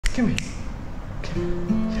Come here.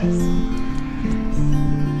 Yes.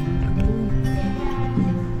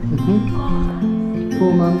 Mm-hmm.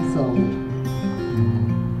 4 months old.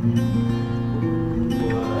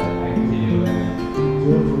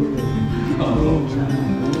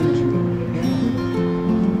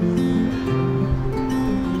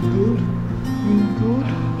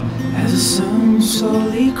 As the sun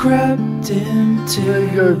slowly crept into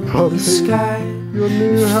the sky, Your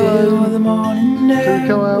new feel home. the morning air. Shall we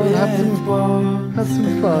go out and have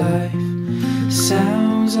some fun? Life.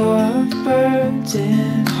 Sounds of birds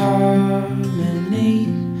in harmony.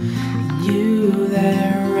 You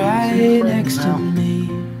there right next to me.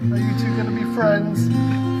 Are you two gonna be friends?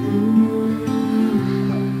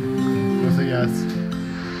 Was a yes.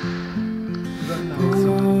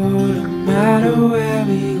 No matter where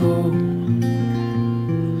we go,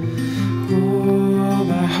 oh,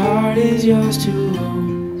 my heart is yours to own.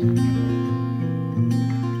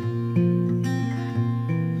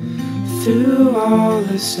 Through all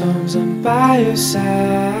the storms, I'm by your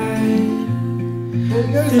side.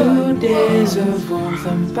 Through days of warmth,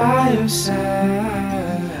 I'm by your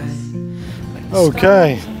side.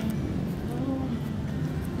 Okay.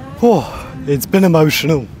 Oh, it's been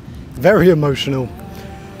emotional. Very emotional.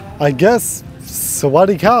 I guess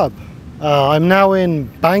Sawadee Krap. I'm now in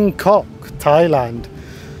Bangkok, Thailand.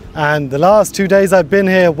 And the last 2 days I've been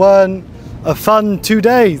here weren't a fun 2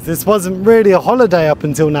 days. This wasn't really a holiday up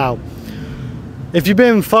until now. If you've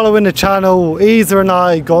been following the channel, Isa and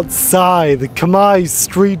I got Sai, the Khmer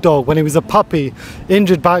street dog, when he was a puppy,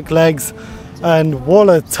 injured back legs, and what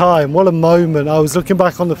a time, what a moment. I was looking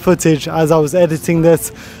back on the footage as I was editing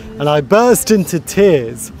this, and I burst into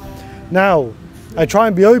tears. Now, I try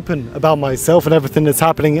and be open about myself and everything that's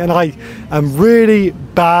happening, and I am really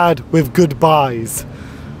bad with goodbyes.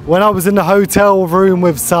 When I was in the hotel room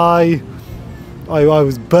with Sai, I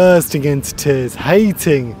was bursting into tears,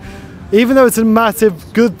 hating, even though it's a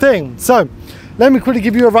massive good thing. So let me quickly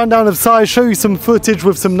give you a rundown of Sai, show you some footage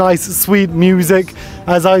with some nice sweet music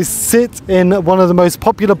as I sit in one of the most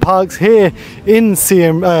popular parks here in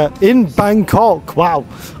Bangkok. Wow,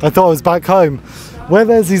 I thought I was back home, where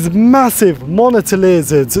there's these massive monitor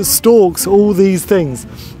lizards, storks, all these things.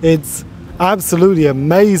 It's absolutely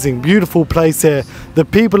amazing, beautiful place here. The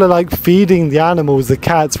people are like feeding the animals, the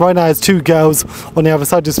cats. Right now it's 2 girls on the other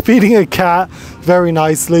side just feeding a cat very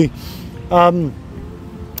nicely. So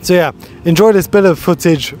yeah, enjoy this bit of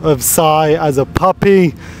footage of Sai as a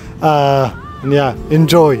puppy, and yeah,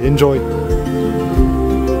 enjoy.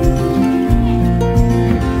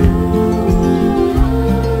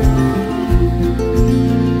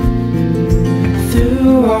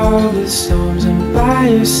 Through all the storms, I'm by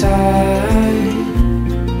your side.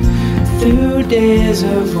 Through days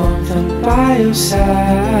of warmth, I'm by your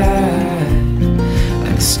side.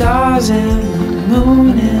 Like stars and the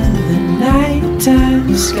moon in the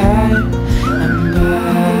nighttime sky, I'm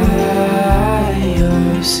by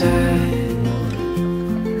your side.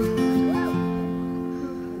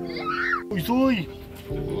 Oi,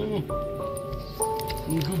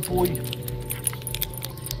 good boy.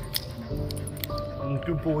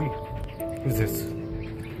 Good boy. Who's this?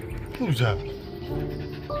 Who's that?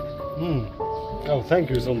 Oh, thank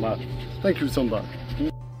you so much. Thank you so much.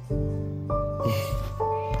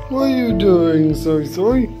 What are you doing, Soy?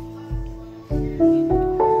 Sai,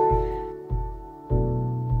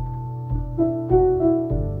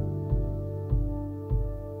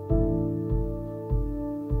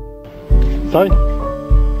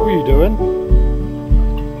 what are you doing?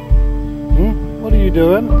 What are you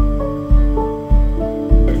doing?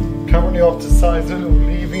 Currently off to Sai's little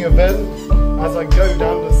leaving event as I go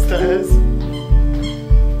down the stairs.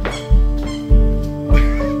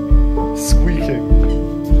 Squeaking.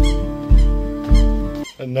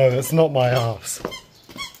 And no, that's not my ass.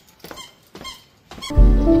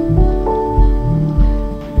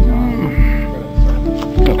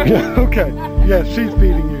 Yeah, okay. Yeah, she's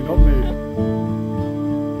beating you, not me.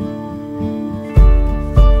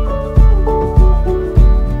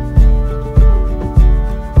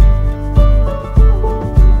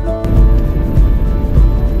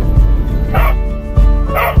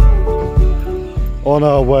 On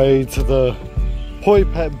our way to the Poi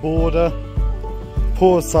Pet border.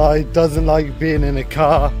 Poor Sai doesn't like being in a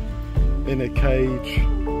car, in a cage.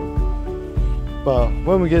 But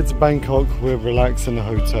when we get to Bangkok, we'll relax in the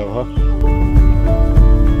hotel, huh?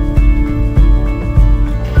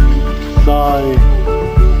 Sai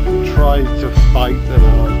tried to fight and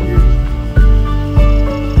argue.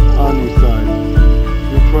 Aren't you, Sai?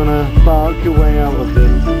 You're trying to bark your way out of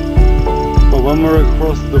this. But when we're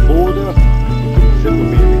across the border, sit with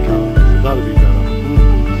me in the car, so that'll be better.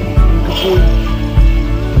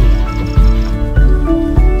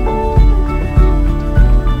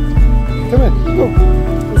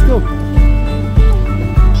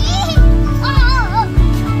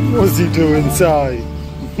 doing, Sai?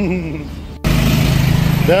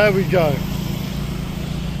 There we go.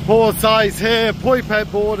 Poor Sai's here, Poi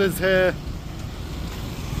Pet Border's here.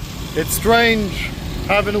 It's strange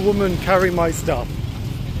having a woman carry my stuff.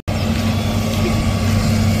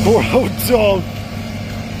 Poor old dog.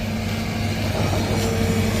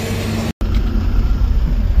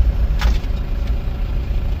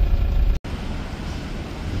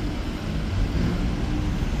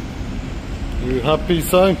 You happy,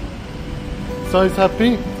 Sai? Sai's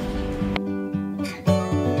happy?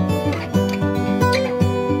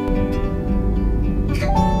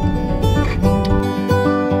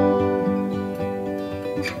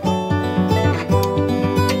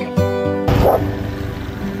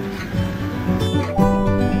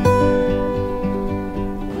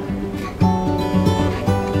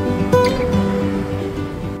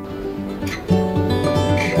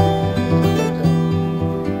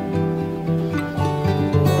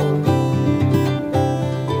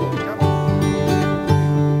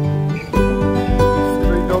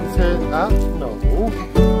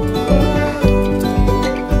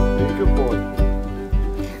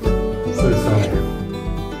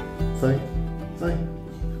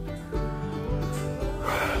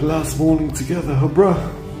 Last morning together, huh, bruh?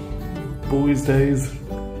 Boys' days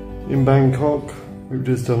in Bangkok. We've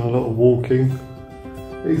just done a lot of walking.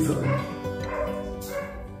 Hey, son.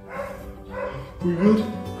 We good?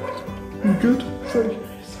 We good? Say.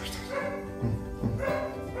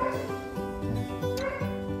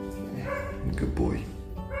 Good boy.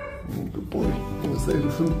 Good boy. You want to say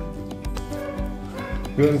anything?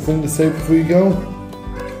 You got anything to say before you go?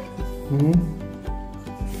 Hmm?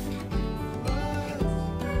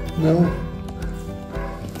 No?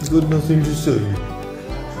 You've got nothing to say.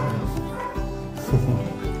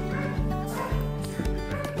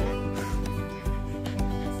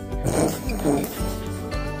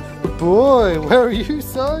 Boy, where are you,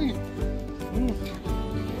 Sai?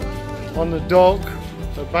 On the dock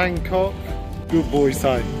at Bangkok. Good boy,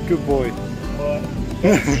 Sai. Good boy.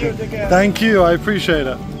 Thank you, I appreciate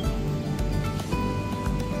it.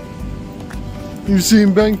 You've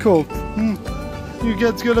seen Bangkok? You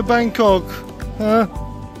get to go to Bangkok, huh?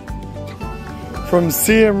 From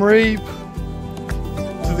Siem Reap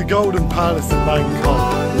to the Golden Palace in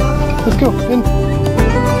Bangkok. Let's go in.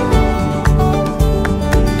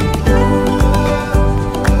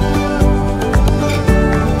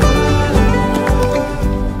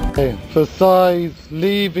 Okay, for Sai's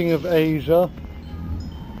leaving of Asia,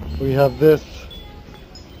 we have this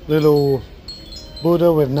little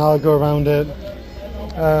Buddha with Naga around it.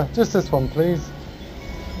 Just this one, please.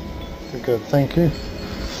 Good, thank you.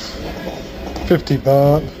 50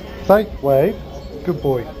 baht. Say, wait. Good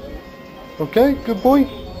boy. Okay, good boy.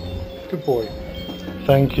 Good boy.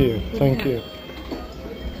 Thank you, thank you.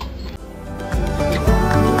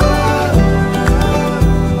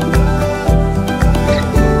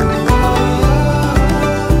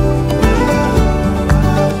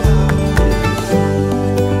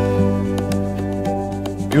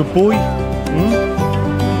 Good boy.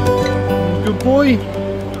 Good boy.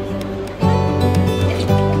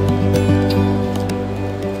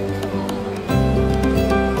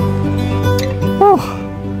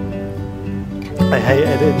 I hate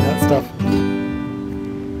editing that stuff.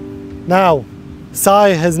 Now, Sai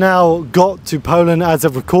has now got to Poland as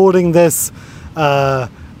of recording this,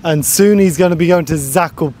 and soon he's going to be going to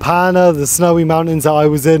Zakopane, the snowy mountains that I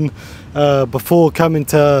was in before coming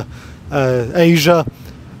to Asia,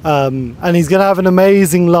 and he's going to have an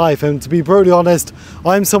amazing life. And to be brutally honest,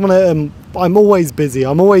 I'm someone that I'm always busy.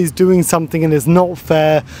 I'm always doing something, and it's not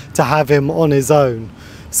fair to have him on his own.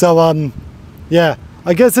 So yeah,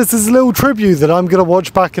 I guess this is a little tribute that I'm going to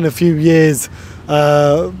watch back in a few years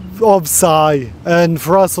of Sai, and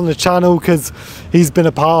for us on the channel, because he's been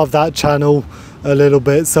a part of that channel a little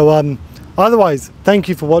bit. So otherwise, thank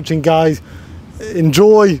you for watching, guys.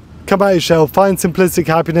 Enjoy, come out your shell, find simplistic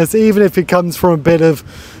happiness, even if it comes from a bit of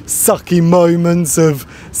sucky moments of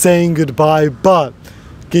saying goodbye, but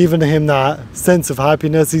giving him that sense of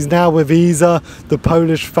happiness. He's now with Isa, the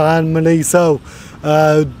Polish family. So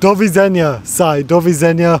do widzenia, Sai, do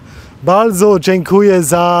widzenia. Bardzo dziękuję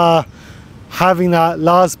za having that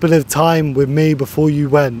last bit of time with me before you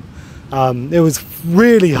went. It was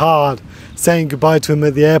really hard saying goodbye to him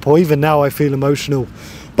at the airport. Even now I feel emotional.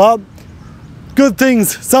 But good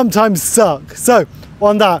things sometimes suck. So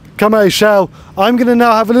on that, come out shell. I'm going to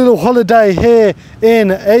now have a little holiday here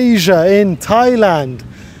in Asia, in Thailand.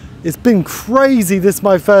 It's been crazy. This is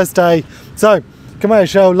my first day. So come out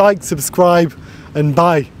shell, like, subscribe, and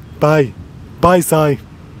bye. Bye. Bye, Sai.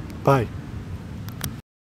 Bye.